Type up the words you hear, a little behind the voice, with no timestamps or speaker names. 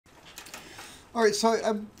All right, so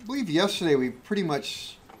I believe yesterday we pretty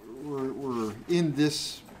much were in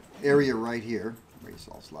this area right here. Erase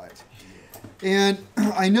all slides. And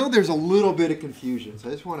I know there's a little bit of confusion, so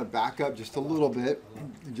I just want to back up just a little bit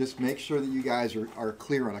and just make sure that you guys are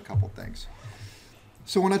clear on a couple things.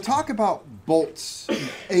 So when I talk about bolts,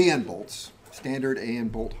 AN bolts, standard AN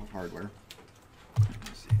bolt hardware,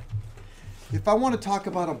 if I want to talk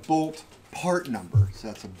about a bolt part number, so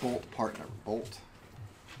that's a bolt part number, bolt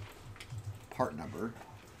part number.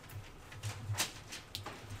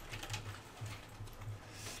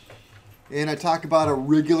 And I talk about a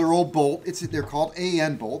regular old bolt. They're called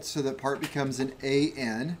AN bolts, so that part becomes an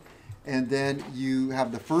AN. And then you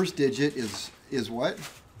have the first digit is what?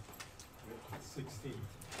 16.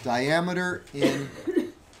 Diameter in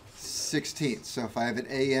 16ths. So if I have an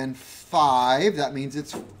AN5, that means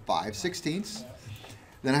it's 5/16.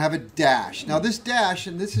 Then I have a dash. Now this dash,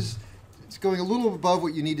 and it's going a little above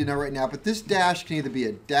what you need to know right now, but this dash can either be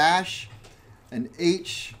a dash, an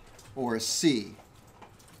H, or a C.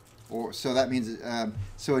 So that means,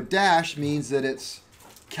 so a dash means that it's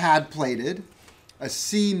CAD plated. A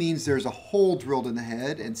C means there's a hole drilled in the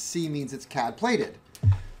head, and C means it's CAD plated.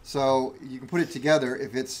 So you can put it together.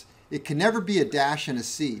 It can never be a dash and a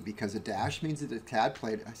C, because a dash means that it's CAD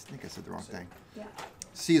plated. I think I said the wrong thing. Yeah.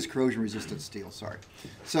 C is corrosion resistant steel, sorry.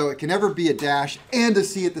 So it can never be a dash and a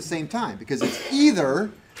C at the same time, because it's either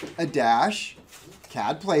a dash,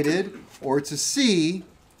 CAD plated, or it's a C,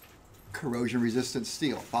 corrosion resistant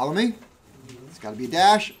steel. Follow me? It's got to be a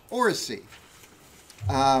dash or a C.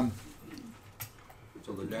 So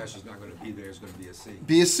the dash is not going to be there, it's going to be a C.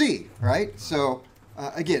 Be a C, right? So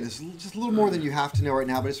again, it's just a little more than you have to know right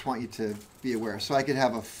now, but I just want you to be aware. So I could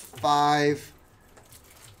have a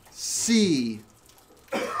 5C6.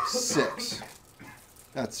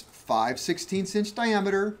 That's 5/16 inch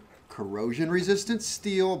diameter, corrosion resistant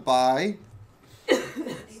steel by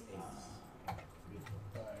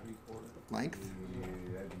length.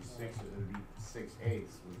 That'd be 6/8.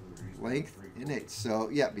 Length in eighths. So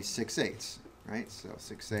yeah, it'd be 6/8, right? So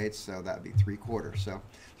 6/8, so that'd be 3/4. So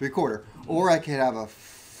 3/4. Or I could have a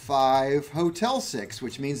 5 hotel 6,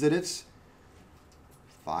 which means that it's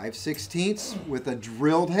 5/16 with a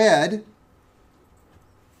drilled head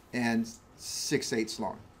and 6/8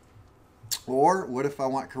 long. Or what if I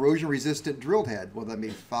want corrosion resistant drilled head? Well, that'd be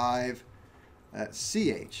 5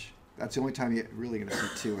 CH. That's the only time you're really going to see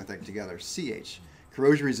two, I think, together. CH,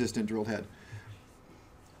 corrosion resistant drilled head.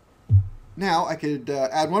 Now I could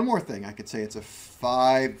add one more thing. I could say it's a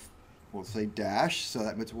 5, we'll say dash. So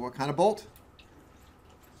that means what kind of bolt?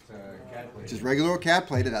 CAD plated. Just regular old CAD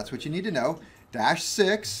plated. That's what you need to know. Dash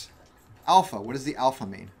 6 alpha. What does the alpha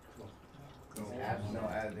mean?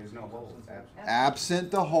 There's no hole. It's absent.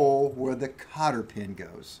 Absent the hole where the cotter pin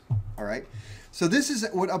goes. All right. So this is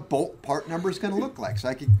what a bolt part number is going to look like. So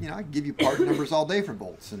I could give you part numbers all day for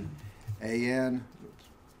bolts, and AN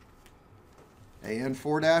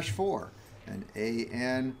 4-4 and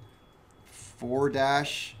AN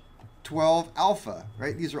 4-12 alpha.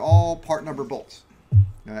 Right. These are all part number bolts.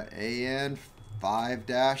 AN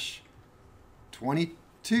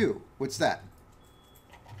 5-22. What's that?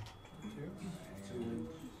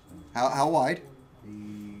 How wide?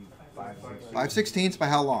 5/16 by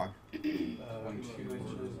how long?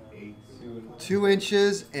 2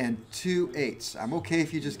 inches and 2/8. I'm okay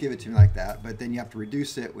if you just give it to me like that, but then you have to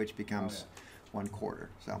reduce it, which becomes 1/4.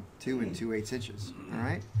 So 2 and 2/8 inches. All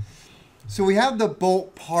right. So we have the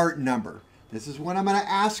bolt part number. This is what I'm going to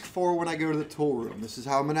ask for when I go to the tool room. This is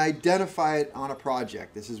how I'm going to identify it on a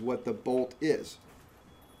project. This is what the bolt is.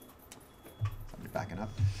 I'm backing up.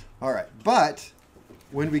 All right, but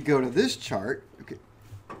when we go to this chart, okay,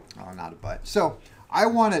 oh, not a but. So I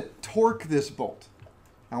want to torque this bolt.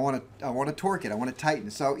 I want to torque it. I want to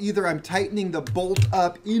tighten. So either I'm tightening the bolt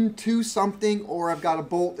up into something, or I've got a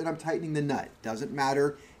bolt and I'm tightening the nut. Doesn't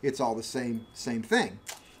matter. It's all the same thing.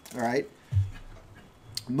 All right.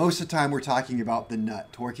 Most of the time we're talking about the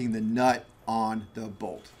nut, torquing the nut on the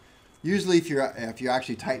bolt. Usually if you're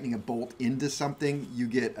actually tightening a bolt into something, you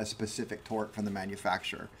get a specific torque from the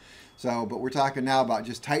manufacturer. So, but we're talking now about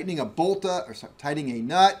just tightening a bolt up, or sorry, tightening a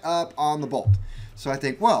nut up on the bolt. So I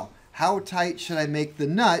think, well, how tight should I make the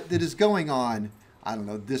nut that is going on, I don't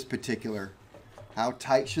know, this particular, how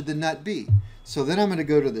tight should the nut be? So then I'm going to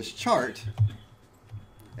go to this chart,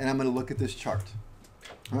 and I'm going to look at this chart.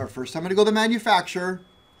 All right, first I'm going to go to the manufacturer,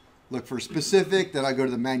 look for specific, then I go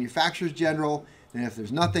to the manufacturer's general, and if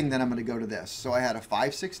there's nothing, then I'm going to go to this. So I had a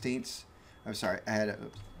 5/16, I'm sorry, I had a,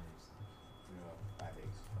 oops,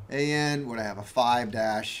 AN, what do I have, a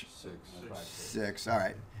 5-6. All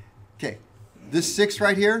right. Okay, this 6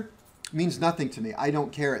 right here means nothing to me. I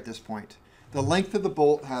don't care at this point. the length of the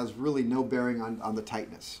bolt has really no bearing on the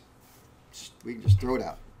tightness. We can just throw it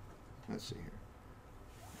out. Let's see here.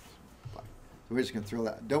 So we're just going to throw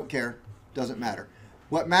that. Don't care. Doesn't matter.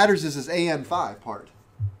 What matters is this AN5 part.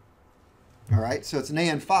 All right, so it's an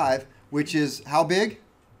AN5, which is how big?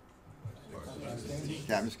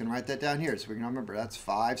 Okay, I'm just going to write that down here so we can remember. That's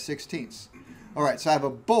 5/16. All right, so I have a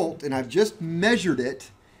bolt, and I've just measured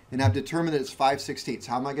it, and I've determined that it's 5/16.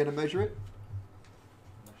 How am I going to measure it?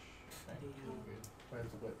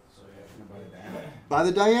 By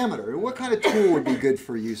the diameter. And what kind of tool would be good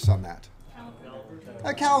for use on that?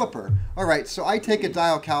 A caliper. All right, so I take a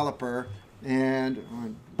dial caliper, and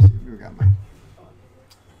let's see, we got my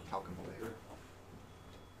calculator.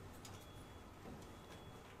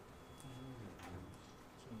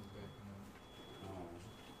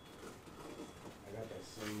 I got that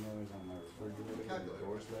same noise on my refrigerator. The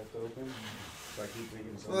door's left open. So I keep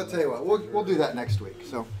thinking. Well, I'll tell you what, we'll do that next week.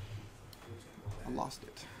 So I lost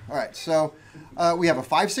it. All right, so we have a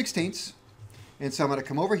 5/16, and so I'm going to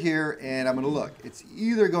come over here and I'm going to look. It's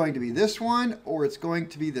either going to be this one or it's going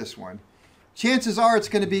to be this one. Chances are it's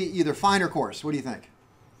going to be either fine or coarse. What do you think?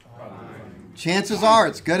 Fine. Chances are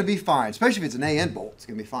it's going to be fine, especially if it's an AN bolt. It's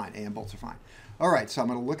going to be fine. AN bolts are fine. All right, so I'm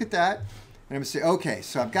going to look at that and I'm going to say, okay,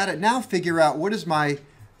 so I've got to now figure out what is my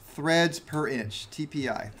threads per inch,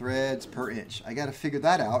 TPI, threads per inch. I got to figure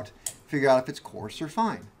that out, figure out if it's coarse or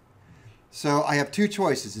fine. So I have two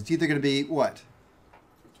choices. It's either going to be what?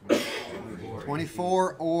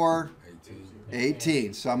 24 or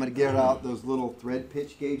 18. So I'm going to get out those little thread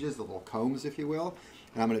pitch gauges, the little combs, if you will.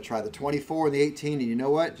 And I'm going to try the 24 and the 18. And you know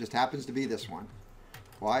what? It just happens to be this one.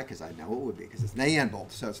 Why? Because I know it would be. Because it's an AN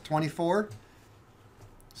bolt. So it's 24.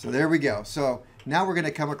 So there we go. So now we're going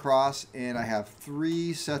to come across and I have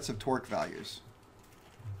 3 sets of torque values.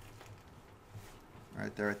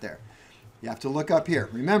 Right there, right there. You have to look up here.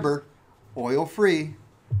 Remember, oil-free,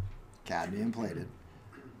 cadmium plated.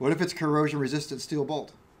 What if it's corrosion-resistant steel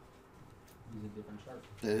bolt? Use a different chart.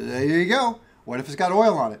 There you go. What if it's got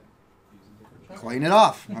oil on it? Clean it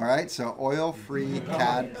off. All right, so oil-free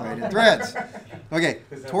cad-plated threads. Okay,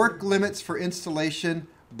 torque limits for installation,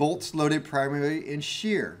 bolts loaded primarily in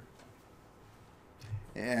shear.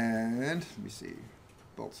 And let me see,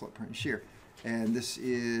 bolts loaded primarily in shear. And this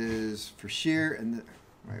is for shear and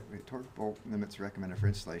wait, torque bolt limits recommended for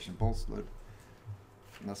installation. Bolts load.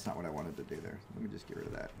 And that's not what I wanted to do there. Let me just get rid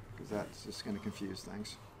of that because that's just going to confuse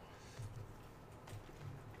things.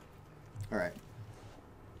 All right.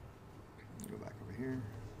 Go back over here.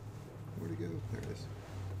 Where'd it go? There it is.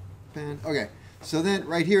 Pen. Okay. So then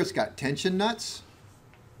right here it's got tension nuts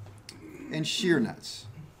and shear nuts.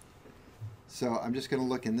 So I'm just going to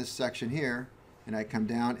look in this section here and I come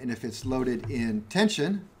down and if it's loaded in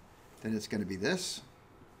tension, then it's going to be this.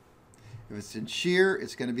 If it's in shear,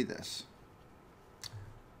 it's going to be this.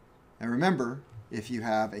 And remember, if you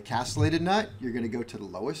have a castellated nut, you're going to go to the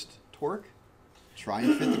lowest torque. Try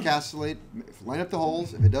and fit the castellate, line up the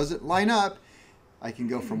holes. If it doesn't line up, I can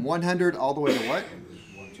go from 100 all the way to what?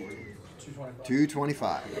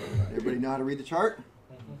 225. Everybody know how to read the chart?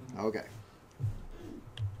 Okay.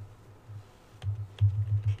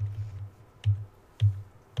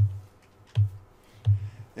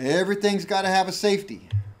 Everything's got to have a safety.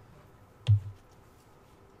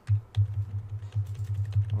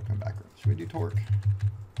 We'll come back. Should we do torque?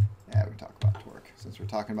 Yeah, we can talk about torque. Since we're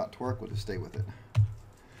talking about torque, we'll just stay with it.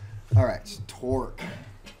 All right, so torque.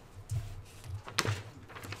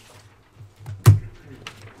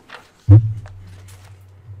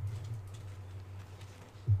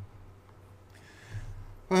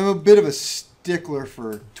 I'm a bit of a stickler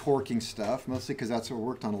for torquing stuff, mostly because that's what I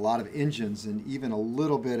worked on a lot of engines, and even a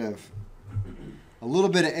little bit of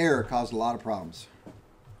error caused a lot of problems.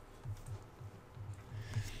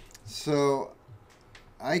 So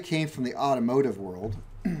I came from the automotive world.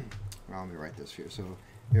 Well, let me write this here. So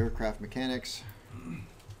aircraft mechanics.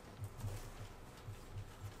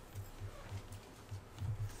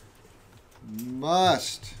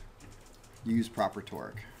 Must use proper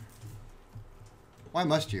torque. Why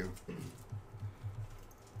must you?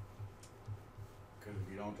 Because if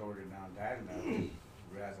you don't torque it down tight enough,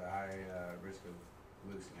 it has a high risk of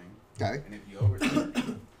loosening. Okay. And if you overtorque,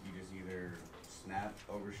 you just either snap,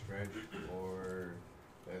 overstretch, or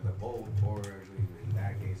the bolt, or actually in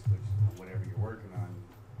that case, which whatever you're working on,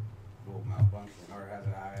 will malfunction or has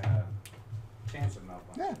a high chance of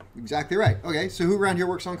malfunction. Yeah, exactly right. Okay, so who around here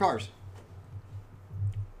works on cars?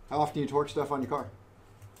 How often do you torque stuff on your car?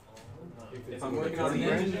 If I'm working on the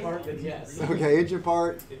engine part, then yes. Okay, engine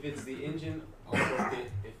part. If it's the engine, I'll torque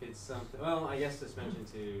it. If it's something, well, I guess suspension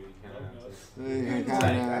too. You kind of have to. You I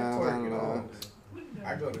kinda, torque I don't it know. all.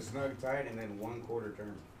 I go to snug tight and then 1/4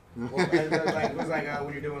 turn. Well, it was like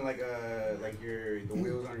when you're doing like the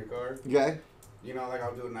wheels on your car. Okay. You know, like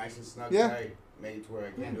I'll do it nice and snug Yeah. tight, make it to where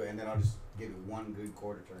I can do it, and then I'll just give it one good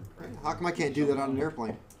 1/4 turn. How come I can't do that on an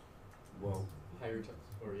airplane? Well, Higher touch,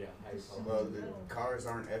 or yeah, higher power. well, the cars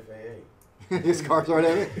aren't FAA. These cars aren't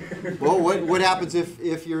heavy. Well, what happens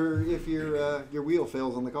if your wheel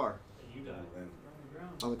fails on the car? You die.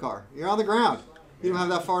 On the car, you're on the ground. You don't have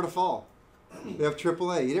that far to fall. They have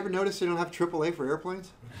AAA. You ever notice they don't have AAA for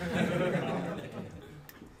airplanes?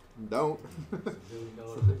 Don't.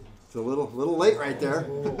 It's a little late right there.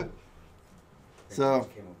 So,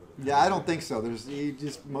 yeah, I don't think so. You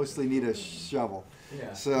just mostly need a shovel.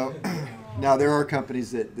 Yeah. So now there are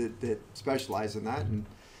companies that specialize in that, and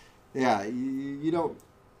yeah, you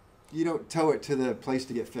don't tow it to the place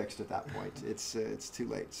to get fixed at that point. It's too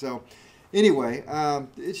late. So anyway,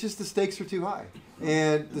 it's just the stakes are too high,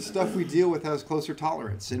 and the stuff we deal with has closer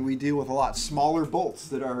tolerance, and we deal with a lot smaller bolts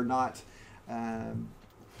that are not.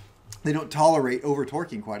 They don't tolerate over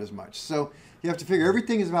torquing quite as much. So you have to figure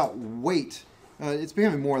everything is about weight. It's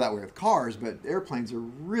becoming more that way with cars, but airplanes are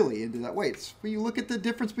really into that weight. When you look at the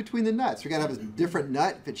difference between the nuts, we got to have a different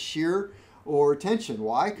nut if it's shear or tension.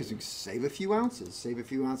 Why? Because you save a few ounces. Save a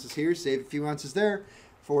few ounces here, save a few ounces there.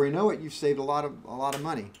 Before you know it, you've saved a lot of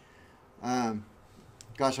money.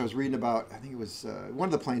 Gosh, I was reading about, I think it was one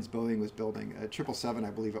of the planes Boeing was building, a 777, I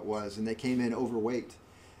believe it was, and they came in overweight.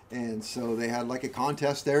 And so they had like a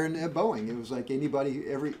contest there in Boeing. It was like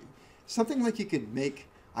something like you could make,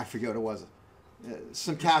 I forget what it was,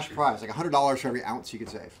 some cash prize, like $100 for every ounce you could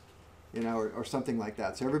save, or something like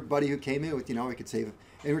that. So everybody who came in with, it could save,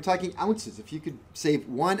 and we're talking ounces. If you could save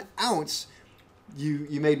 1 ounce,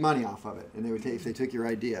 you made money off of it, and they would take if they took your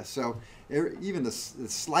idea. So even the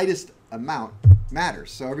slightest amount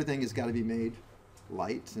matters. So everything has got to be made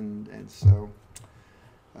light, and so.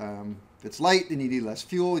 If it's light, then you need less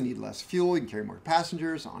fuel. You can carry more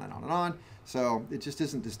passengers, on and on and on. So it just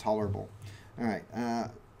isn't as tolerable. All right.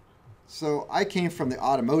 So I came from the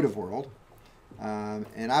automotive world,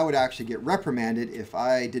 and I would actually get reprimanded if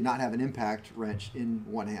I did not have an impact wrench in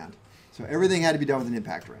one hand. So everything had to be done with an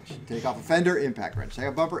impact wrench. Take off a fender, impact wrench. Take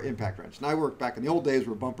a bumper, impact wrench. And I worked back in the old days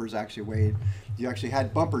where bumpers actually weighed. You actually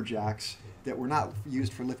had bumper jacks that were not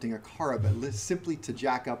used for lifting a car up, but simply to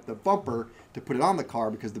jack up the bumper to put it on the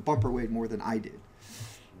car because the bumper weighed more than I did.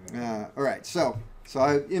 All right, so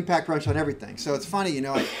I impact wrench on everything. So it's funny,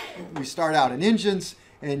 we start out in engines,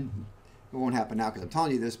 and it won't happen now because I'm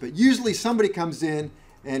telling you this, but usually somebody comes in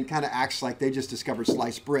and kind of acts like they just discovered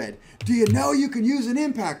sliced bread. Do you know you can use an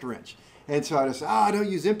impact wrench? And so I just say, I don't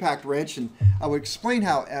use impact wrench, and I would explain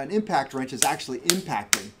how an impact wrench is actually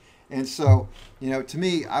impacting. And so, to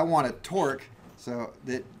me, I want a torque so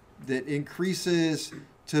that increases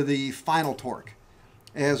to the final torque,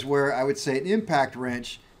 as where I would say an impact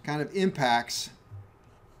wrench kind of impacts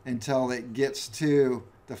until it gets to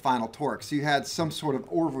the final torque. So you had some sort of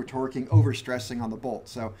over-torquing, over-stressing on the bolt.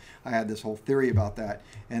 So I had this whole theory about that.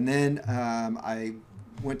 And then I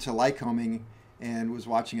went to Lycoming and was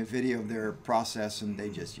watching a video of their process, and they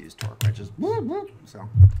just used torque wrenches. So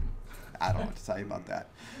I don't know what to tell you about that.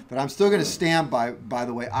 But I'm still going to stand by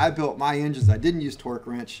the way I built my engines. I didn't use torque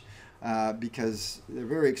wrench because they're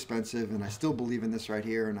very expensive, and I still believe in this right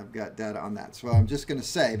here, and I've got data on that. So I'm just going to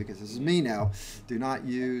say, because this is me now, do not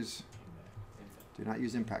use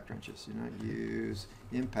impact wrenches. Do not use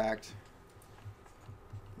impact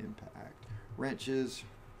wrenches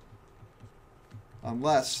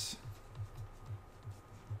unless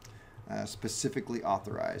specifically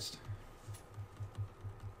authorized.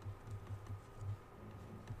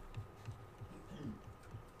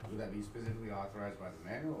 Would that be specifically authorized by the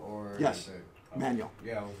manual, or? Yes, manual.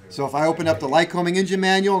 Yeah. Okay. So if I open up the Lycoming engine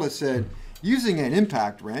manual and it said, using an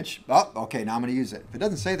impact wrench, okay, now I'm going to use it. If it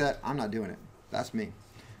doesn't say that, I'm not doing it. That's me.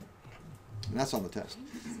 And that's on the test.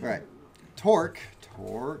 All right. Torque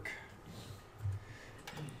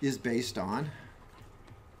is based on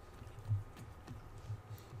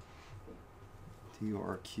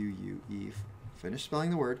T-O-R-Q-U-E. Finish spelling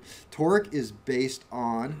the word. Torque is based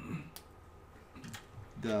on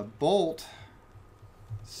the bolt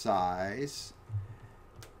size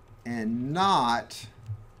and not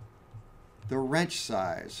the wrench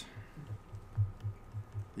size.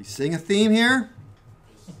 You seeing a theme here?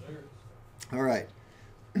 Yes, sir. All right.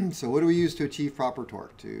 So what do we use to achieve proper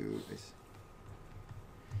torque? To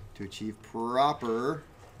achieve proper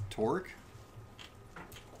torque,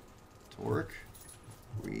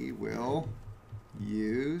 we will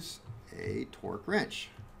use a torque wrench.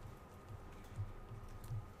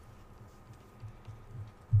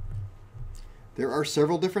 There are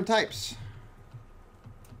several different types.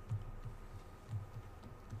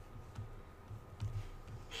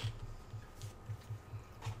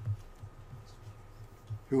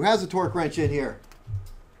 Who has a torque wrench in here?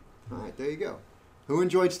 All right, there you go. Who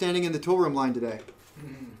enjoyed standing in the tool room line today?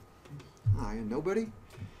 Ah, nobody?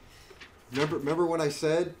 Remember when I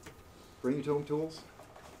said, bring your home tools?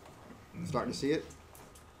 I'm starting to see it.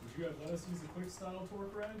 Would you let us use a quick style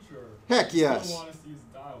torque wrench, or Heck yes. you still want us to use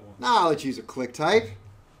a dial one? Nah, let's use a click type.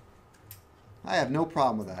 I have no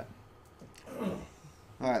problem with that.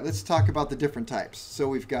 All right, let's talk about the different types. So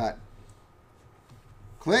we've got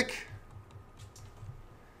click,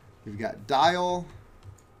 we've got dial,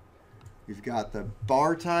 we've got the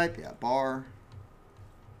bar type, yeah, bar,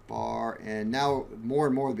 and now more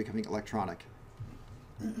and more they're becoming electronic.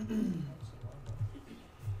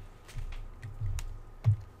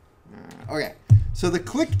 Okay, so the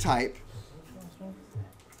click type,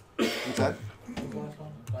 what's that?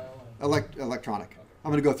 Electronic.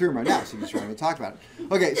 I'm going to go through them right now so you can to talk about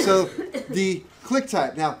it. Okay, so the click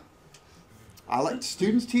type. Now, I let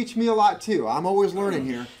students teach me a lot too. I'm always learning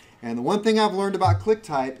here. And the one thing I've learned about click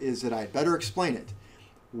type is that I better explain it.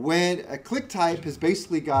 When a click type has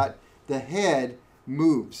basically got the head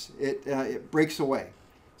moves, it breaks away.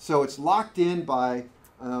 So it's locked in by,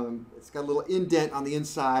 it's got a little indent on the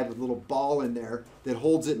inside with a little ball in there that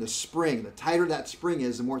holds it in a spring. The tighter that spring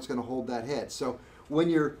is, the more it's going to hold that head. So when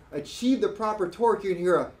you achieve the proper torque, you can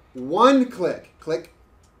hear a one click, click.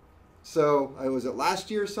 So was it last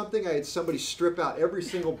year or something? I had somebody strip out every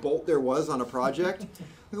single bolt there was on a project.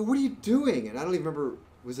 I go, what are you doing? And I don't even remember,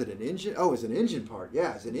 was it an engine? Oh, it was an engine part.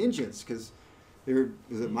 Yeah, it's an engines because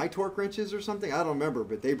was it my torque wrenches or something? I don't remember,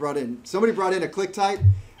 but somebody brought in a click type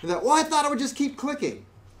and thought, well, I thought it would just keep clicking.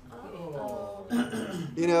 Oh.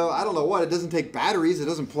 You know, I don't know what. It doesn't take batteries. It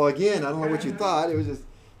doesn't plug in. I don't know what you thought. It was just,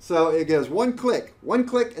 so it goes one click,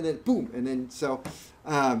 and then boom, and then so,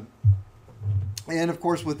 and of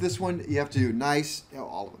course with this one you have to do nice,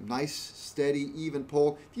 all of them, nice, steady, even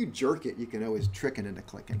pull. If you jerk it, you can always trick it into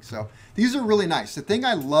clicking. So these are really nice. The thing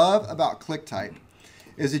I love about click type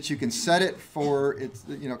is that you can set it for, it's,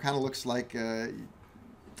 you know, kind of looks like,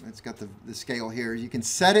 it's got the scale here. You can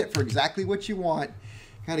set it for exactly what you want,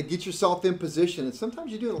 kind of get yourself in position. And sometimes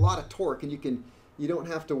you're doing a lot of torque and you don't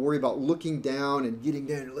have to worry about looking down and getting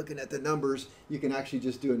down and looking at the numbers. You can actually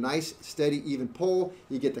just do a nice, steady, even pull.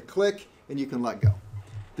 You get the click and you can let go.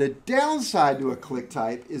 The downside to a click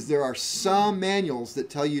type is there are some manuals that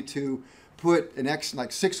tell you to put an X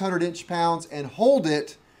like 600 inch-pounds and hold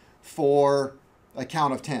it for a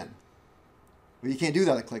count of 10. Well, you can't do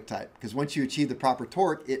that with click type because once you achieve the proper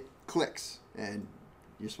torque, it clicks and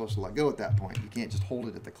you're supposed to let go at that point. You can't just hold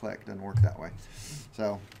it at the click. It doesn't work that way.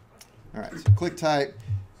 So, all right, so click type.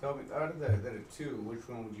 So out of the two, which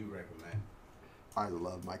one would you recommend? I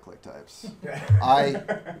love my click types. I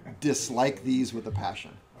dislike these with a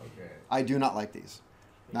passion. Okay. I do not like these.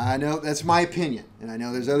 Now, I know that's my opinion, and I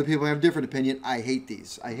know there's other people who have a different opinion. I hate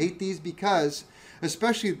these. I hate these because,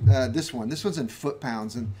 especially this one. This one's in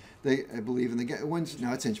foot-pounds, and I believe, in the ones,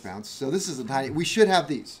 no, it's inch-pounds. So this is a tiny, we should have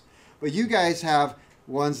these. But you guys have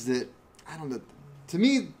ones that, I don't know, to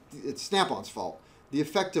me, it's Snap-on's fault. The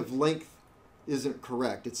effective length isn't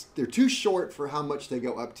correct. They're too short for how much they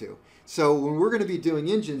go up to. So when we're going to be doing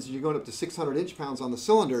engines and you're going up to 600 inch-pounds on the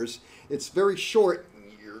cylinders, it's very short.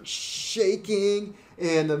 You're shaking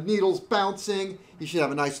and the needle's bouncing. You should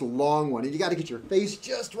have a nice long one. And you got to get your face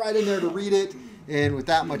just right in there to read it. And with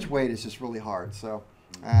that much weight, it's just really hard. So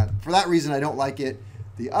for that reason, I don't like it.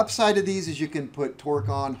 The upside of these is you can put torque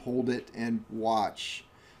on, hold it, and watch.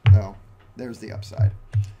 So there's the upside.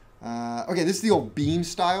 Okay, this is the old beam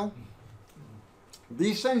style.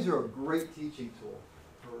 These things are a great teaching tool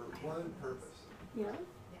for one purpose. Yeah.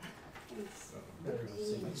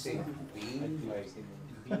 Say beam, like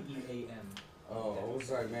B-E-A-M. oh, what was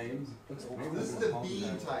that name? This is the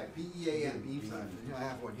beam type, P-E-A-M, beam type. I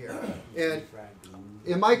have one here. And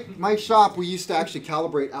in my shop, we used to actually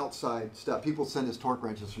calibrate outside stuff. People send us torque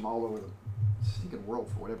wrenches from all over the stinking world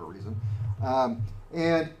for whatever reason.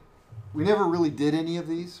 And we never really did any of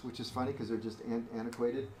these, which is funny because they're just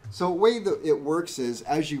antiquated. So the way that it works is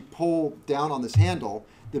as you pull down on this handle,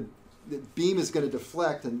 the beam is going to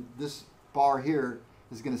deflect and this bar here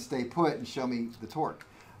is going to stay put and show me the torque.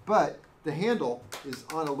 But the handle is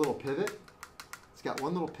on a little pivot. It's got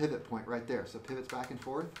one little pivot point right there. So it pivots back and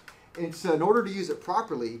forth. And so in order to use it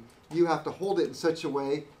properly, you have to hold it in such a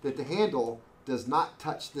way that the handle does not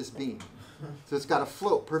touch this beam. So it's got to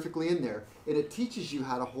float perfectly in there. And it teaches you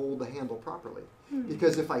how to hold the handle properly.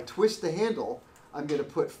 Because if I twist the handle, I'm going to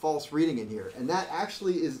put false reading in here. And that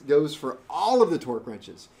actually goes for all of the torque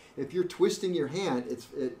wrenches. If you're twisting your hand,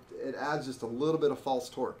 it adds just a little bit of false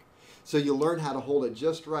torque. So you learn how to hold it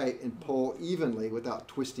just right and pull evenly without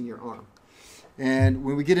twisting your arm. And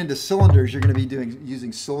when we get into cylinders, you're going to be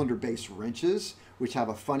using cylinder-based wrenches, which have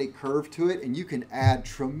a funny curve to it, and you can add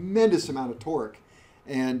tremendous amount of torque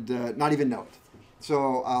and not even know it.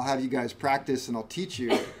 So I'll have you guys practice, and I'll teach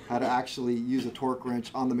you how to actually use a torque wrench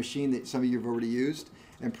on the machine that some of you have already used,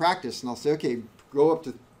 and practice. And I'll say, okay, go up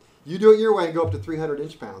to, you do it your way and go up to 300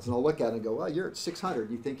 inch-pounds. And I'll look at it and go, well, you're at 600.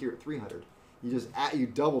 You think you're at 300. You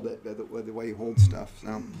doubled it by the way you hold stuff.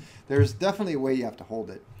 So there's definitely a way you have to hold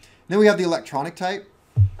it. Then we have the electronic type.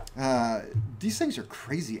 These things are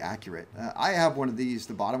crazy accurate. I have one of these,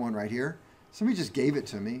 the bottom one right here. Somebody just gave it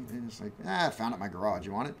to me. And it's like, I found it in my garage.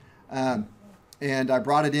 You want it? And I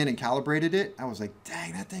brought it in and calibrated it. I was like,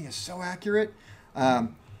 dang, that thing is so accurate.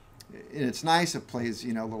 And it's nice. It plays,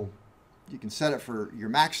 you know, little, you can set it for your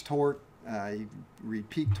max torque. You read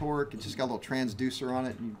peak torque. It's just got a little transducer on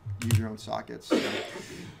it, and you use your own sockets. So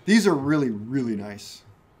these are really, really nice.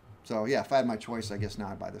 So yeah, if I had my choice, I guess now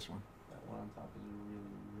I'd buy this one. That one on top is really,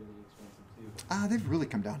 really expensive too. They've really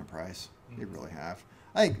come down in price. They really have.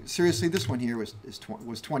 I think seriously, this one here was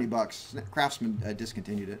 $20. Craftsman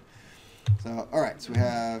discontinued it. So all right, so we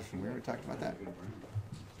already talked about that.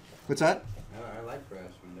 What's that? I like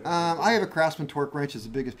Craftsman. I have a Craftsman torque wrench. It's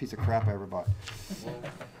the biggest piece of crap I ever bought. Well,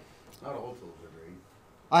 not all tools are great.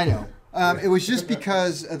 I know. It was just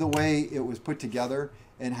because of the way it was put together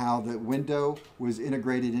and how the window was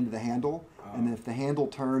integrated into the handle. And if the handle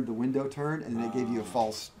turned, the window turned, and then it gave you a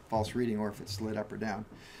false reading, or if it slid up or down.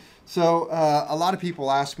 So a lot of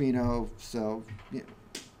people ask me,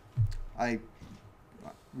 I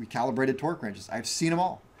recalibrated torque wrenches. I've seen them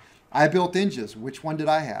all. I built engines. Which one did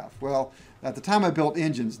I have? Well, at the time I built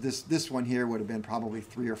engines, this one here would have been probably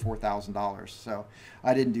 $3,000 or $4,000. So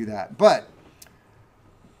I didn't do that. But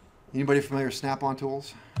anybody familiar with Snap-on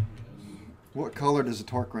tools? What color does a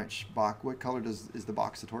torque wrench box? What color is the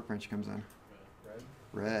box the torque wrench comes in?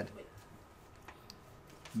 Red.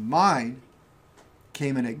 Mine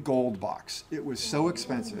came in a gold box. It was so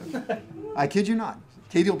expensive. I kid you not.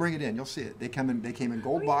 Katie will bring it in. You'll see it. They came in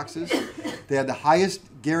gold boxes. They had the highest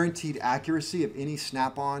guaranteed accuracy of any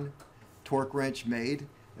Snap-on torque wrench made.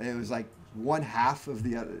 It was like one-half of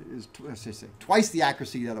the other. Twice the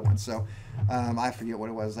accuracy of the other one. So I forget what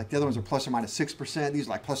it was. Like the other ones were plus or minus 6%. These are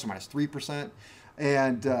like plus or minus 3%.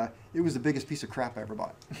 And it was the biggest piece of crap I ever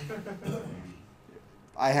bought.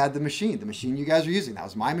 I had the machine you guys are using. That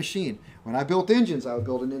was my machine. When I built engines, I would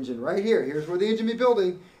build an engine right here. Here's where the engine would be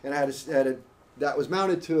building. And I that was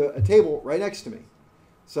mounted to a table right next to me.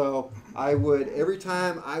 So every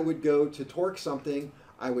time I would go to torque something,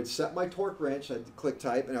 I would set my torque wrench, I'd click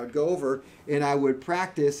type, and I would go over and I would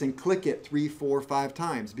practice and click it 3, 4, 5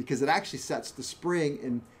 times because it actually sets the spring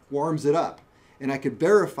and warms it up. And I could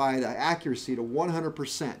verify the accuracy to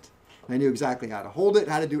 100%. I knew exactly how to hold it,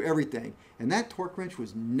 how to do everything. And that torque wrench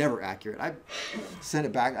was never accurate. I sent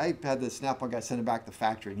it back. I had the Snap-on guy send it back to the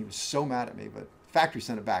factory, and he was so mad at me. But the factory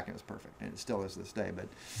sent it back, and it was perfect. And it still is to this day. But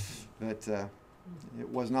it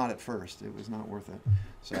was not at first. It was not worth it.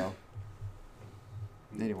 So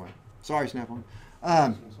anyway, sorry, Snap-on.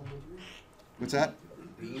 What's that?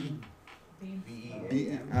 B.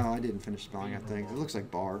 Oh, I didn't finish spelling that thing. It looks like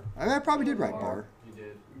bar. I probably did write bar. You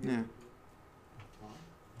did. Yeah.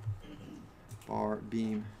 Bar,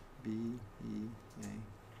 beam, B-E-A.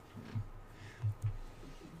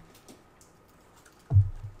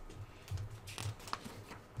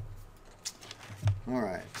 All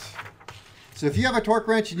right. So if you have a torque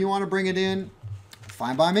wrench and you want to bring it in,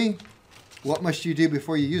 fine by me. What must you do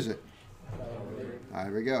before you use it?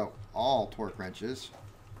 There we go. All torque wrenches.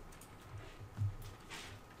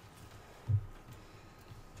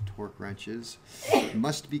 Torque wrenches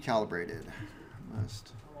must be calibrated.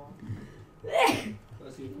 Must be.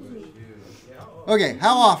 Okay,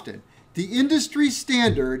 how often? The industry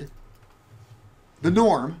standard, the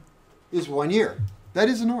norm, is 1 year. That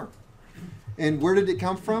is a norm. And where did it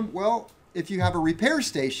come from? Well, if you have a repair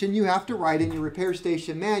station, you have to write in your repair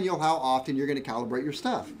station manual how often you're going to calibrate your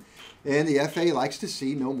stuff. And the FAA likes to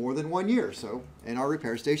see no more than 1 year. So in our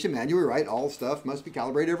repair station manual, we write all stuff must be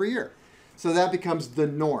calibrated every year. So that becomes the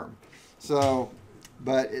norm. So,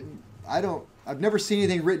 but I've never seen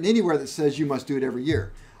anything written anywhere that says you must do it every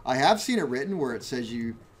year. I have seen it written where it says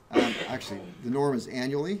you, actually, the norm is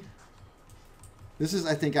annually. This is,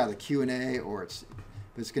 I think, out of the Q&A, or it's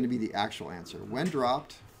going to be the actual answer. When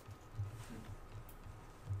dropped,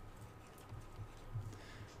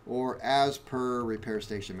 or as per repair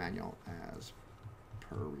station manual, as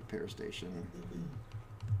per repair station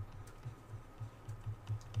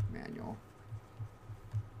manual.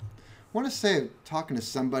 I want to say, talking to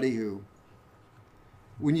somebody who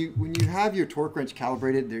when you have your torque wrench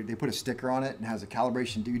calibrated, they put a sticker on it and has a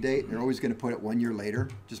calibration due date. And they're always going to put it 1 year later,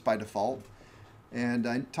 just by default. And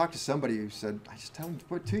I talked to somebody who said, I just tell them to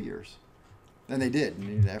put 2 years. And they did.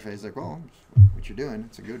 And the FAA's like, well, what you're doing,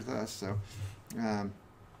 it's a good with us. So,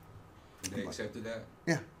 They accepted that?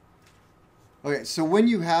 yeah. Okay, so when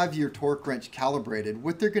you have your torque wrench calibrated,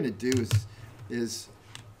 what they're going to do is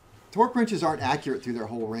torque wrenches aren't accurate through their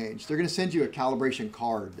whole range. They're going to send you a calibration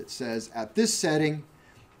card that says at this setting,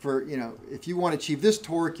 for, you know, if you want to achieve this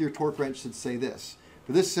torque, your torque wrench should say this.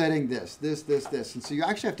 For this setting, this. And so you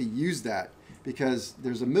actually have to use that because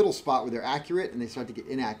there's a middle spot where they're accurate and they start to get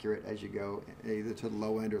inaccurate as you go either to the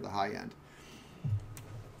low end or the high end.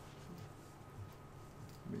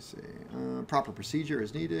 Let me see. Proper procedure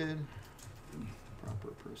is needed. Proper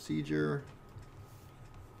procedure.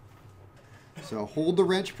 So hold the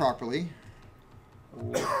wrench properly.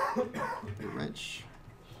 Hold the wrench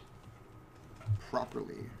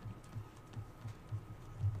properly.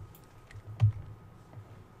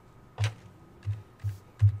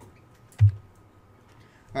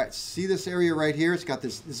 All right, see this area right here? It's got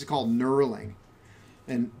this is called knurling.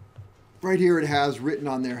 And right here it has written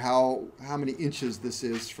on there how many inches this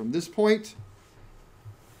is from this point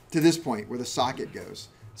to this point where the socket goes.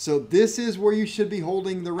 So this is where you should be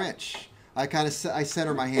holding the wrench. I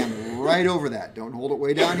center my hand right over that. Don't hold it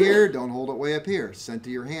way down here. Don't hold it way up here. Center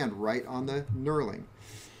your hand right on the knurling.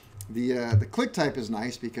 The click type is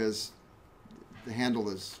nice because the handle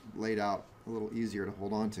is laid out a little easier to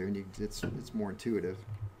hold on to, and it's more intuitive.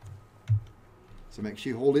 So make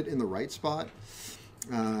sure you hold it in the right spot.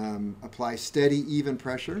 Apply steady, even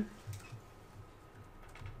pressure.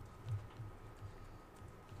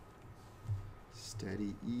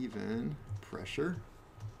 Steady, even pressure.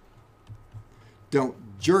 Don't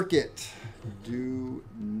jerk it. Do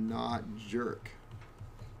not jerk.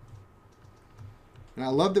 And I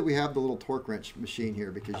love that we have the little torque wrench machine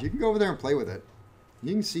here because you can go over there and play with it.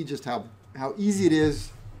 You can see just how easy it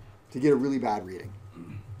is to get a really bad reading.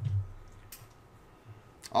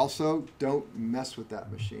 Also, don't mess with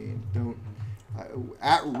that machine. Don't.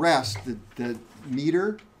 At rest, the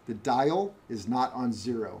meter, the dial is not on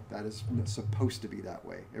zero. That is supposed to be that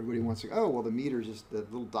way. Everybody wants to, oh, well, the meter just, the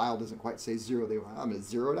little dial doesn't quite say zero. I'm going to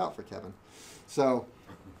zero it out for Kevin. So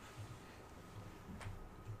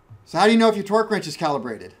how do you know if your torque wrench is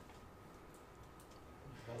calibrated?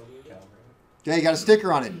 Okay, you got a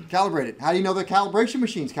sticker on it. Calibrated. How do you know the calibration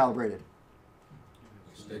machine's calibrated?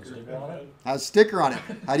 Sticker. Has a sticker on it.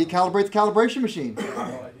 How do you calibrate the calibration machine?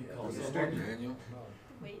 Manual.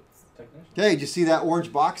 Okay, did you see that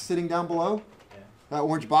orange box sitting down below? That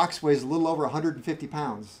orange box weighs a little over 150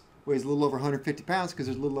 pounds. Weighs a little over 150 pounds because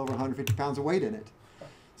there's a little over 150 pounds of weight in it.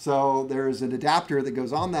 So there's an adapter that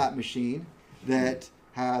goes on that machine that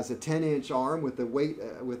has a 10-inch arm with the weight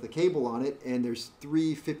with the cable on it, and there's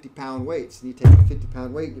 3 50-pound weights. And you take a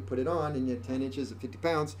 50-pound weight, you put it on, and you have 10 inches at 50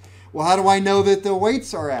 pounds. Well, how do I know that the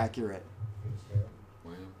weights are accurate?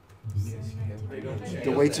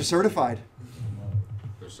 The weights are certified.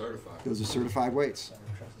 They're certified. Those are certified weights.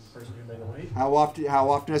 How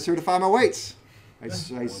often I certify my weights? I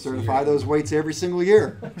certify those weights every single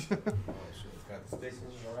year.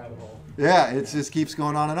 Yeah, it just keeps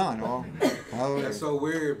going on and on. Well, That's so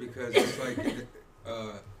weird because it's like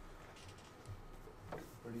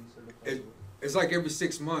it's like every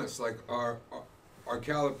 6 months. Like our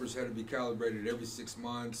calipers had to be calibrated every 6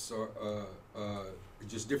 months, or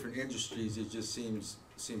just different industries. It just seems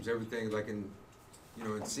everything like in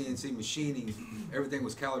CNC machining, everything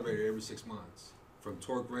was calibrated every 6 months, from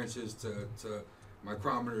torque wrenches to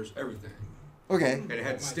micrometers, everything. okay. And it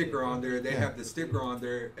had the sticker on there. They have the sticker on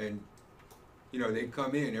there, and they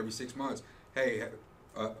come in every 6 months. Hey,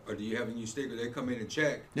 do you have a new sticker? They come in and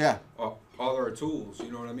check. Yeah. All our tools.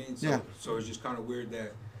 You know what I mean? So, Yeah. So it's just kind of weird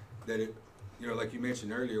that it, like you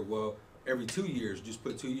mentioned earlier. Well, every 2 years, just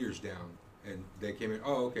put 2 years down, and they came in.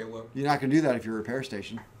 Oh, okay. Well. You're not going to do that if you're a repair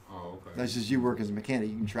station. Oh, okay. That's just you work as a mechanic.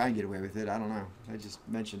 You can try and get away with it. I don't know. I just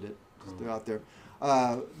mentioned it. Just threw it out there.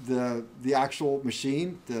 The actual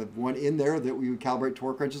machine, the one in there that we would calibrate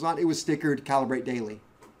torque wrenches on, it was stickered calibrate daily.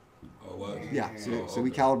 Oh, what? Yeah, so okay.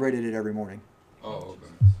 we calibrated it every morning. Oh, okay.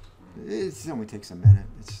 It only takes a minute.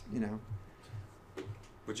 It's,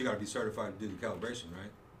 But you got to be certified to do the calibration,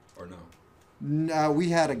 right? Or no? No, we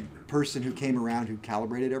had a person who came around who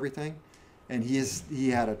calibrated everything, and he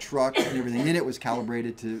had a truck and everything in it was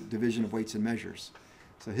calibrated to Division of Weights and Measures.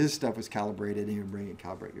 So his stuff was calibrated, and he would bring it and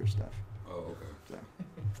calibrate your stuff. Oh, okay. So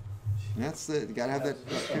that's it. You gotta have that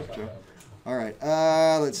picture. All right.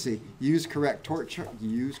 Let's see. Use correct torque chart.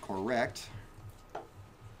 Use correct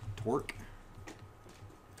torque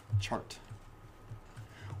chart.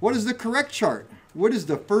 What is the correct chart? What is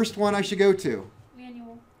the first one I should go to?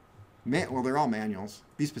 Manual. Well, they're all manuals.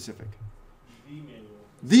 Be specific. The manual.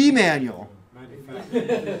 The manual.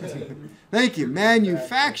 Manufacturer. Thank you.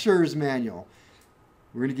 Manufacturer's manual.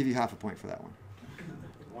 We're going to give you half a point for that one.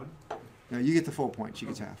 One. No, you get the full point. She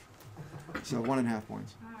gets half. So 1.5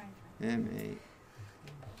 points. All right. M8.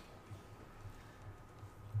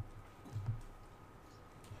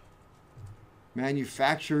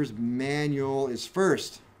 Manufacturer's manual is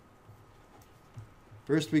first.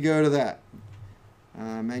 First we go to that.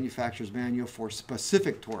 Manufacturer's manual for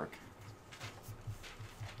specific torque.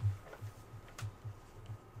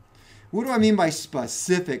 What do I mean by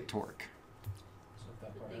specific torque? So if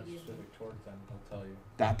that part has specific torque, then they'll tell you.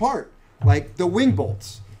 That part. Like the wing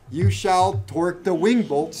bolts. You shall torque the wing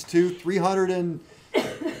bolts to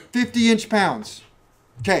 350 inch-pounds.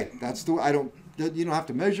 Okay, that's the, you don't have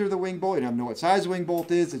to measure the wing bolt. You don't have to know what size the wing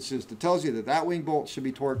bolt is. It's just, it tells you that that wing bolt should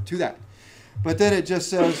be torqued to that. But then it just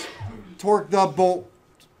says, torque the bolt,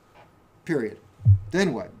 period.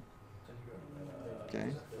 Then what? Then you go to that,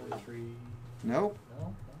 Okay. 43. Nope.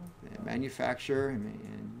 No? Manufacturer.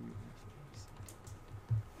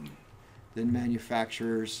 Then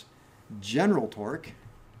manufacturer's general torque,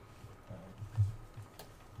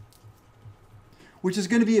 which is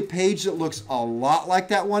going to be a page that looks a lot like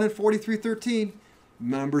that one in 4313.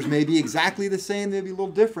 Numbers may be exactly the same, they may be a little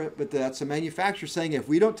different, but that's a manufacturer saying, if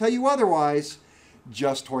we don't tell you otherwise,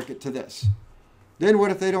 just torque it to this. Then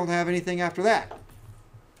what if they don't have anything after that?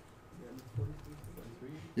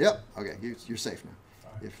 Yep. Okay, you're safe now.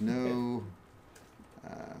 If no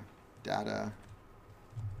data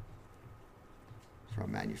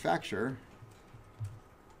from manufacturer,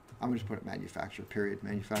 I'm going to just put it manufacturer, period,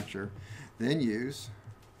 manufacturer, then use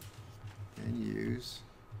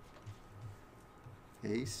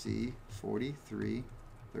AC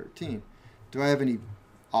 4313. Do I have any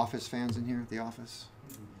Office fans in here at the office?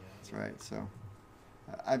 That's right. So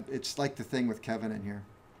it's like the thing with Kevin in here.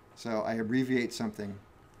 So I abbreviate something.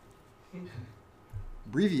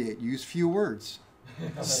 Abbreviate, use few words.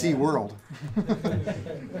 See world.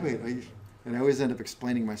 Wait, and I always end up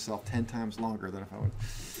explaining myself 10 times longer than if I would.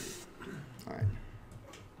 All right.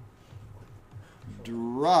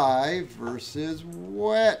 Dry versus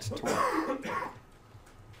wet torque.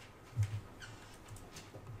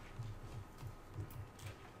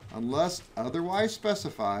 Unless otherwise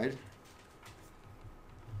specified,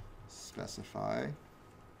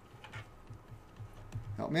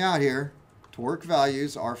 help me out here. Torque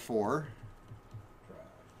values are for,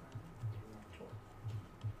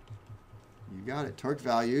 you got it, torque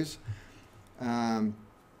values. Let me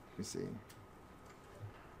see.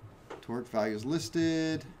 Torque values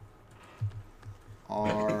listed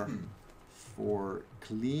are for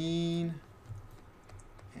clean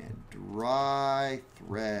and dry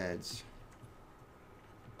threads.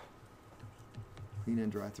 Clean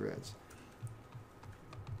and dry threads.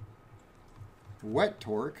 Wet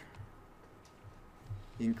torque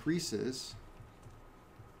increases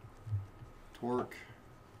torque,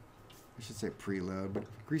 I should say preload, but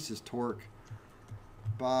increases torque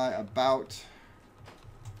by about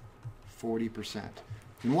 40%.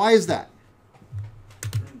 And why is that?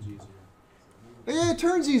 Turns easier. Yeah, it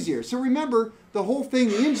turns easier. So remember, the whole thing,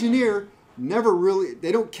 the engineer never really,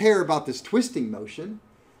 they don't care about this twisting motion.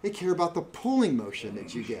 They care about the pulling motion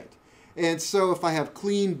that you get. And so if I have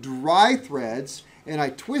clean, dry threads and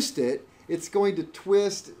I twist it, it's going to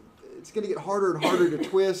twist, it's going to get harder and harder to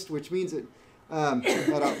twist, which means that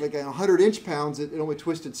at like 100 inch-pounds, it only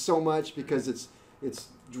twisted so much because it's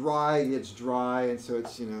dry, and so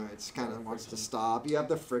it's, you know, it's kind of wants to stop. You have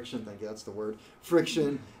the friction, thank you, that's the word.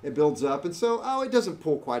 Friction, it builds up, and so, it doesn't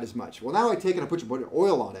pull quite as much. Well, now I take and I put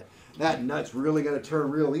oil on it. That nut's really going to turn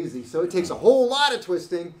real easy, so it takes a whole lot of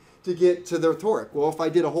twisting to get to their torque. Well, if I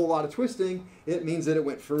did a whole lot of twisting, it means that it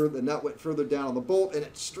went further, the nut went further down on the bolt, and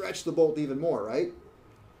it stretched the bolt even more, right?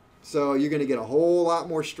 So you're going to get a whole lot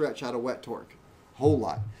more stretch out of wet torque. Whole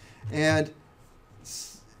lot. And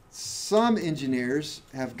some engineers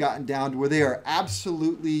have gotten down to where they are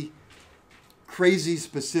absolutely crazy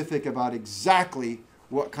specific about exactly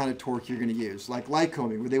what kind of torque you're going to use. Like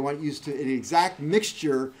Lycoming, where they want you to an exact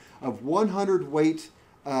mixture of 100 weight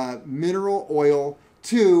mineral oil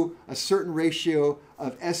to a certain ratio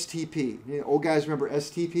of STP. You know, old guys remember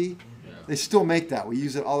STP? Yeah. They still make that. We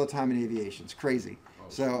use it all the time in aviation. It's crazy.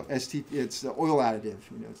 So STP, it's the oil additive.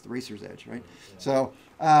 You know, it's the racer's edge, right? So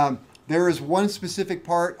there is one specific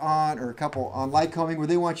part on, or a couple on Lycoming, where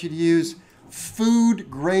they want you to use food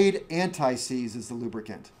grade anti-seize as the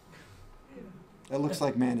lubricant. That looks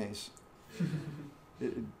like mayonnaise.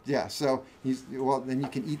 Yeah, so well, then you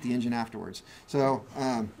can eat the engine afterwards. So,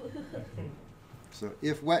 so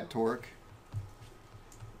if wet torque,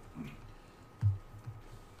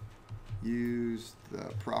 use the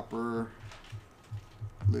proper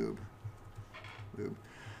lube.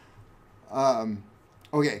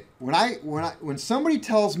 Okay, when somebody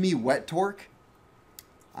tells me wet torque,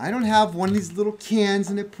 I don't have one of these little cans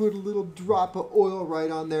and I put a little drop of oil right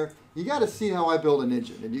on there. You got to see how I build an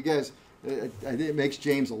engine, and you guys. I think it makes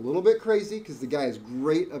James a little bit crazy because the guy is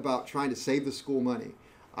great about trying to save the school money.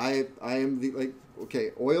 I am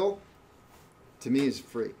okay, oil to me is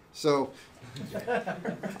free. So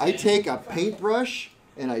I take a paintbrush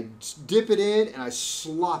and I dip it in and I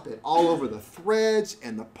slop it all over the threads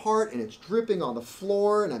and the part, and it's dripping on the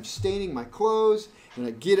floor, and I'm staining my clothes, and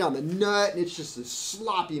I get on the nut and it's just a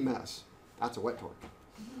sloppy mess. That's a wet torque.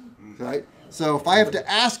 Right? So if I have to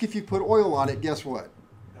ask if you put oil on it, guess what?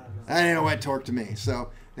 That ain't a wet torque to me.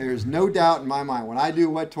 So there's no doubt in my mind. When I do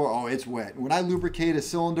wet torque, oh, it's wet. When I lubricate a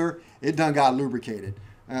cylinder, it done got lubricated.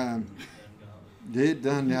 It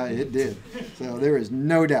did. So there is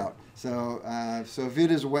no doubt. So so if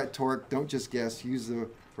it is a wet torque, don't just guess. Use the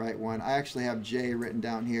right one. I actually have J written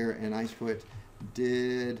down here, and I put,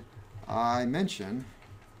 did I mention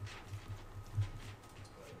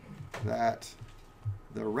that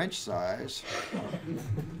the wrench size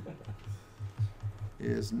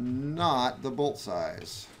is not the bolt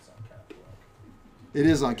size? It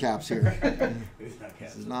is on caps here.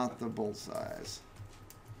 This is not the bolt size.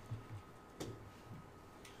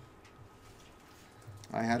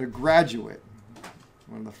 I had a graduate,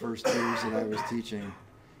 one of the first years that I was teaching,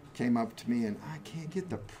 came up to me and, I can't get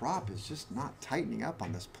the prop. It's just not tightening up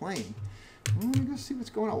on this plane. Well, let me go see what's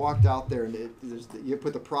going on. I walked out there, and you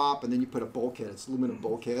put the prop, and then you put a bulkhead. It's aluminum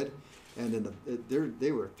bulkhead. And then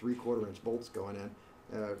they were 3/4 inch bolts going in.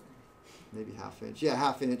 Maybe half inch. Yeah,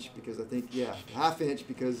 half inch, because I think, yeah, half inch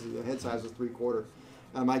because the head size was 3/4.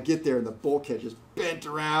 I get there and the bulkhead just bent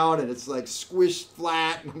around and it's like squished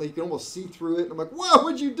flat, and you can almost see through it. And I'm like, whoa,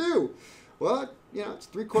 what'd you do? Well, you know, it's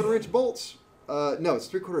 3/4 inch bolts. No, it's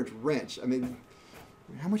 3/4 inch wrench. I mean,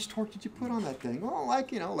 how much torque did you put on that thing? Well,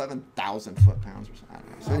 like, 11,000 foot-pounds or something. I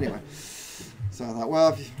don't know. So anyway, so I thought,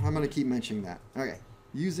 well, I'm going to keep mentioning that. Okay,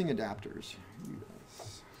 using adapters.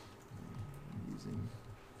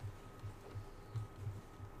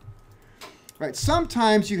 Right,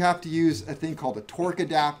 sometimes you have to use a thing called a torque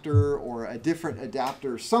adapter or a different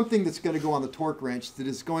adapter, something that's going to go on the torque wrench that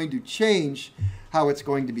is going to change how it's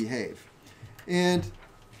going to behave. And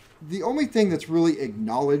the only thing that's really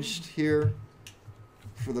acknowledged here,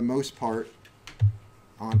 for the most part,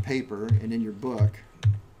 on paper and in your book,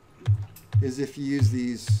 is if you use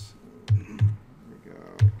these. There we go.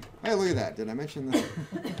 Hey, look at that. Did I mention that?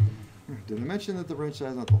 Did I mention that the wrench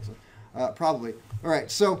size is not the bolt size? Probably. All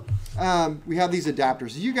right, so we have these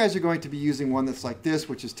adapters. You guys are going to be using one that's like this,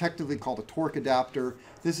 which is technically called a torque adapter.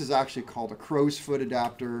 This is actually called a crow's foot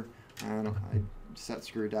adapter. Set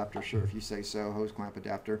screw adapter, sure, if you say so. Hose clamp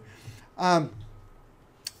adapter.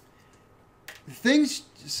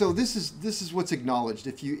 So this is what's acknowledged.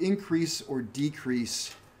 If you increase or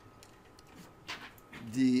decrease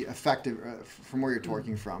the effective from where you're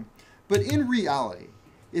torquing from. But in reality,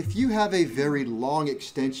 if you have a very long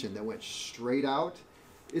extension that went straight out,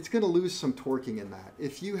 it's going to lose some torquing in that.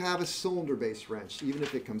 If you have a cylinder-based wrench, even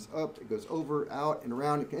if it comes up, it goes over, out, and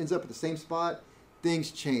around, it ends up at the same spot,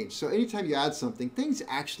 things change. So anytime you add something, things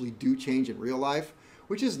actually do change in real life,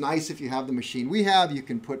 which is nice if you have the machine we have. You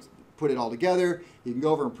can put it all together. You can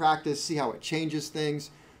go over and practice, see how it changes things.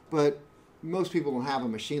 But most people don't have a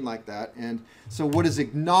machine like that. And so what is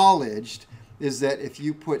acknowledged is that if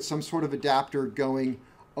you put some sort of adapter going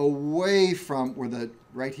away from where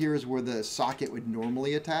right here is where the socket would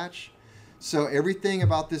normally attach. So everything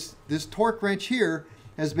about this torque wrench here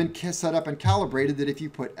has been set up and calibrated that if you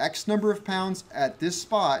put X number of pounds at this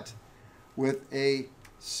spot with a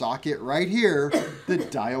socket right here, the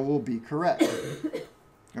dial will be correct.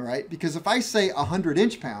 All right, because if I say 100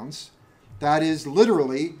 inch-pounds, that is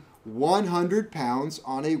literally 100 pounds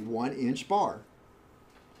on a 1 inch bar.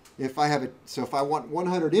 If I want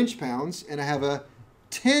 100 inch-pounds and I have a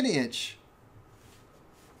 10 inch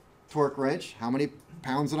torque wrench, how many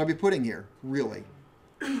pounds would I be putting here? Really?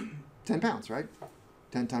 10 pounds, right?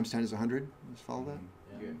 10 times 10 is 100. Just follow that?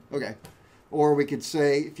 Yeah. Okay. Or we could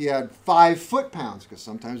say if you had 5 foot-pounds, because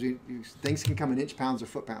sometimes things can come in inch-pounds or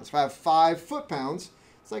foot-pounds. If I have 5 foot-pounds,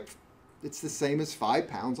 it's the same as 5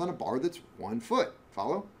 pounds on a bar that's 1 foot.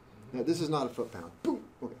 Follow? Now, this is not a foot-pound. Boom.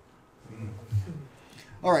 Okay.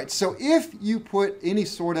 All right, so if you put any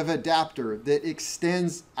sort of adapter that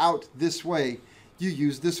extends out this way, you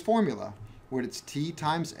use this formula. what it's T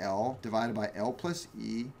times L divided by L plus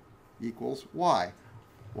E equals Y.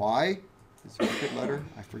 Y is a crooked letter.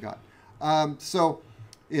 I forgot. So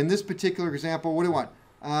in this particular example, what do we want?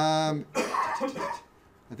 I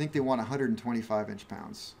think they want 125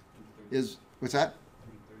 inch-pounds. What's that?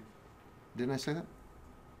 Didn't I say that?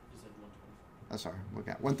 Oh, sorry, look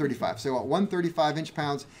at 135. So what 135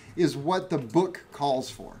 inch-pounds is what the book calls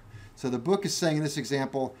for. So the book is saying in this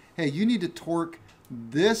example, hey, you need to torque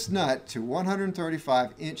this nut to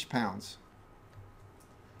 135 inch-pounds.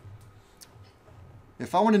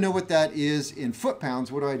 If I want to know what that is in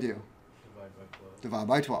foot-pounds, what do I do? Divide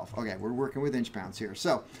by 12. Okay, we're working with inch-pounds here.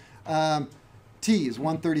 So T is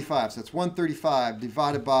 135. So that's 135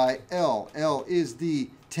 divided by L. L is the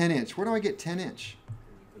 10 inch. Where do I get 10 inch?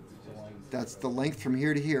 That's the length from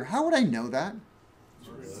here to here. How would I know that?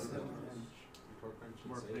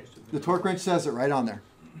 The torque wrench says it right on there.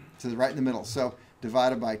 It says right in the middle. So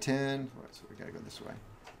divided by 10. So we got to go this way.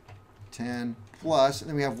 10 plus, and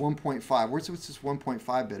then we have 1.5. What's this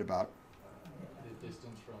 1.5 bit about? The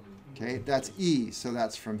distance from. Okay, that's E. So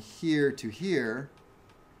that's from here to here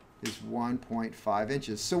is 1.5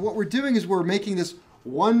 inches. So what we're doing is we're making this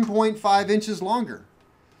 1.5 inches longer.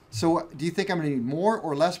 So do you think I'm going to need more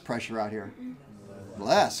or less pressure out here?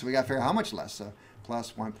 Less. So we got to figure out how much less. So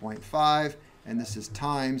plus 1.5, and this is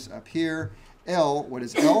times up here. L, what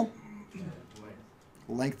is L?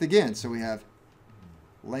 Length again. So we have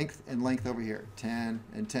length and length over here, 10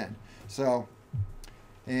 and 10. So,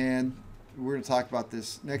 and we're going to talk about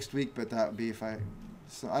this next week, but that would be if I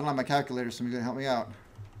don't have my calculator, somebody's going to help me out.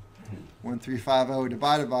 1350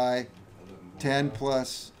 divided by 10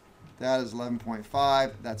 plus that is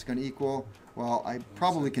 11.5. That's going to equal, well, I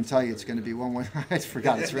probably can tell you it's going to be I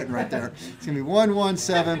forgot it's written right there. It's going to be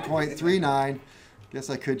 117.39. Guess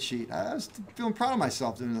I could cheat. I was feeling proud of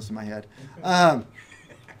myself doing this in my head.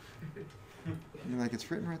 You're like, it's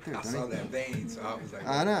written right there. I saw that vein, so I was like,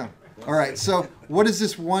 I know. All right, so what does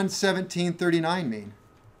this 117.39 mean?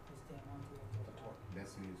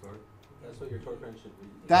 That's what your torque wrench should read.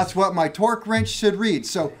 That's what my torque wrench should read.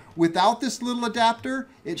 So without this little adapter,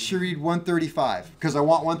 it should read 135 because I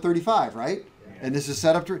want 135, right? And this is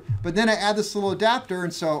set up to, but then I add this little adapter,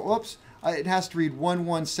 and so, whoops, it has to read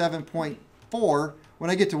 117.4. When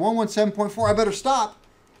I get to 117.4, I better stop.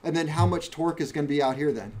 And then how much torque is going to be out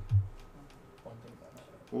here then?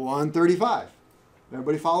 135.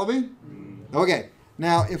 Everybody follow me? Okay.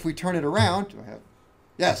 Now, if we turn it around, do I have?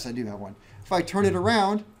 Yes, I do have one. If I turn it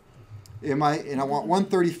around, and I want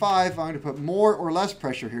 135, I'm going to put more or less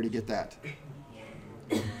pressure here to get that.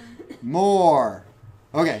 More.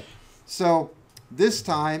 Okay. So this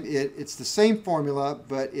time it's the same formula,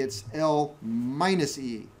 but it's L minus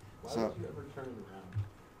E. Why So would you ever turn it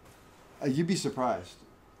around? you'd be surprised.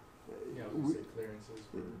 You know, say clearances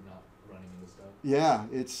for not running into stuff. Yeah,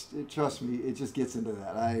 trust me, it just gets into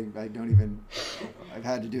that. I don't even, I've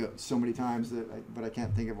had to do it so many times but I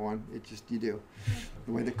can't think of one. It just, you do.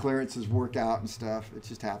 The way the clearances work out and stuff, it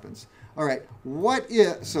just happens. All right,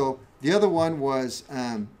 so the other one was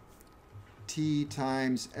T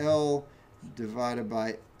times L divided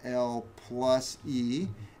by L plus E.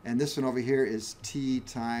 And this one over here is T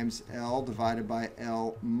times L divided by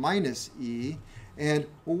L minus E. And,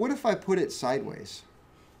 well, what if I put it sideways?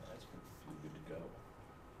 That's good to go.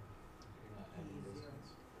 You're not adding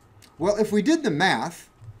distance. Well, if we did the math,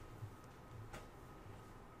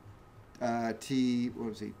 T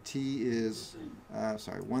is,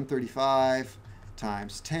 135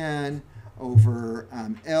 times 10 over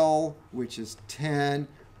L, which is 10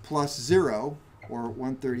 plus 0, or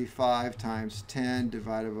 135 times 10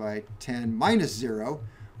 divided by 10 minus 0.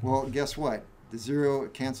 Well, guess what? The 0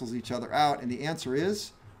 cancels each other out, and the answer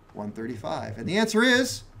is 135. And the answer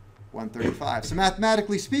is 135. So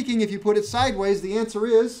mathematically speaking, if you put it sideways, the answer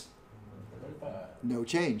is no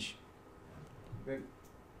change. But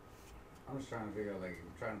I'm just trying to figure out, like,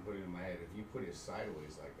 I'm trying to put it in my head. If you put it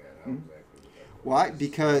sideways like that, how exactly would that work? Why? Like,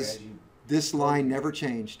 Because as you- this line never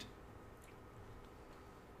changed.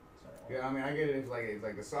 Yeah, I mean, I get it if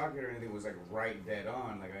like the socket or anything was like right dead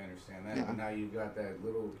on, like I understand that. Yeah. But now you've got that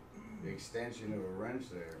little extension of a wrench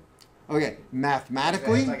there. Okay,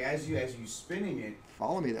 mathematically, Like as you spinning it,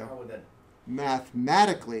 follow me how though. would that?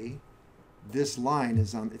 Mathematically, this line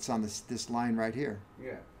is on this line right here.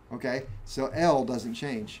 Yeah. Okay, so L doesn't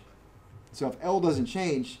change. So if L doesn't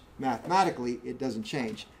change, mathematically, it doesn't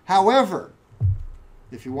change. However,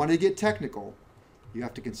 if you want to get technical, you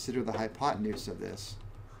have to consider the hypotenuse of this.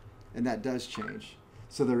 And that does change.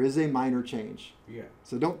 So there is a minor change. Yeah.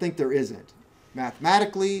 So don't think there isn't.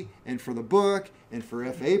 Mathematically, and for the book, and for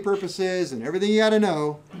FA purposes, and everything you got to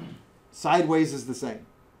know, sideways is the same.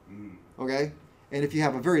 Mm. Okay? And if you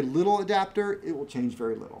have a very little adapter, it will change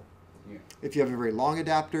very little. Yeah. If you have a very long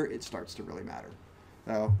adapter, it starts to really matter.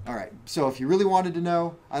 So, all right. So if you really wanted to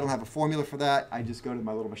know, I don't have a formula for that. I just go to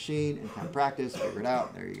my little machine and kind of practice, figure it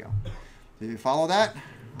out. There you go. Do you follow that?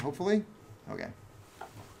 Hopefully? Okay.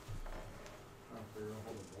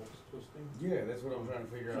 Yeah, that's what I'm trying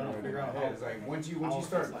to figure Trying to out. figure out It's like once you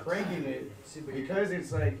start cranking it, because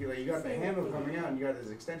it's like you got the handle coming out and you got this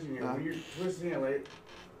extension here. When you're twisting it, like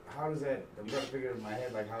how does that? I'm trying to figure it in my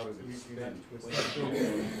head. Like how does it spin?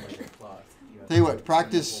 Tell you what,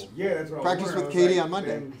 practice Yeah, that's what practice I with was Katie like, on Monday.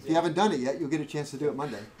 then- If you haven't done it yet, you'll get a chance to do it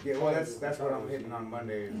Monday. Yeah, well, that's what I'm hitting on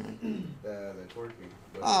Monday. The twerking.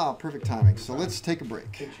 But Ah, perfect timing. So let's take a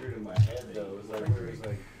break. picture it in my head though. It's like where it's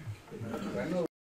like I know.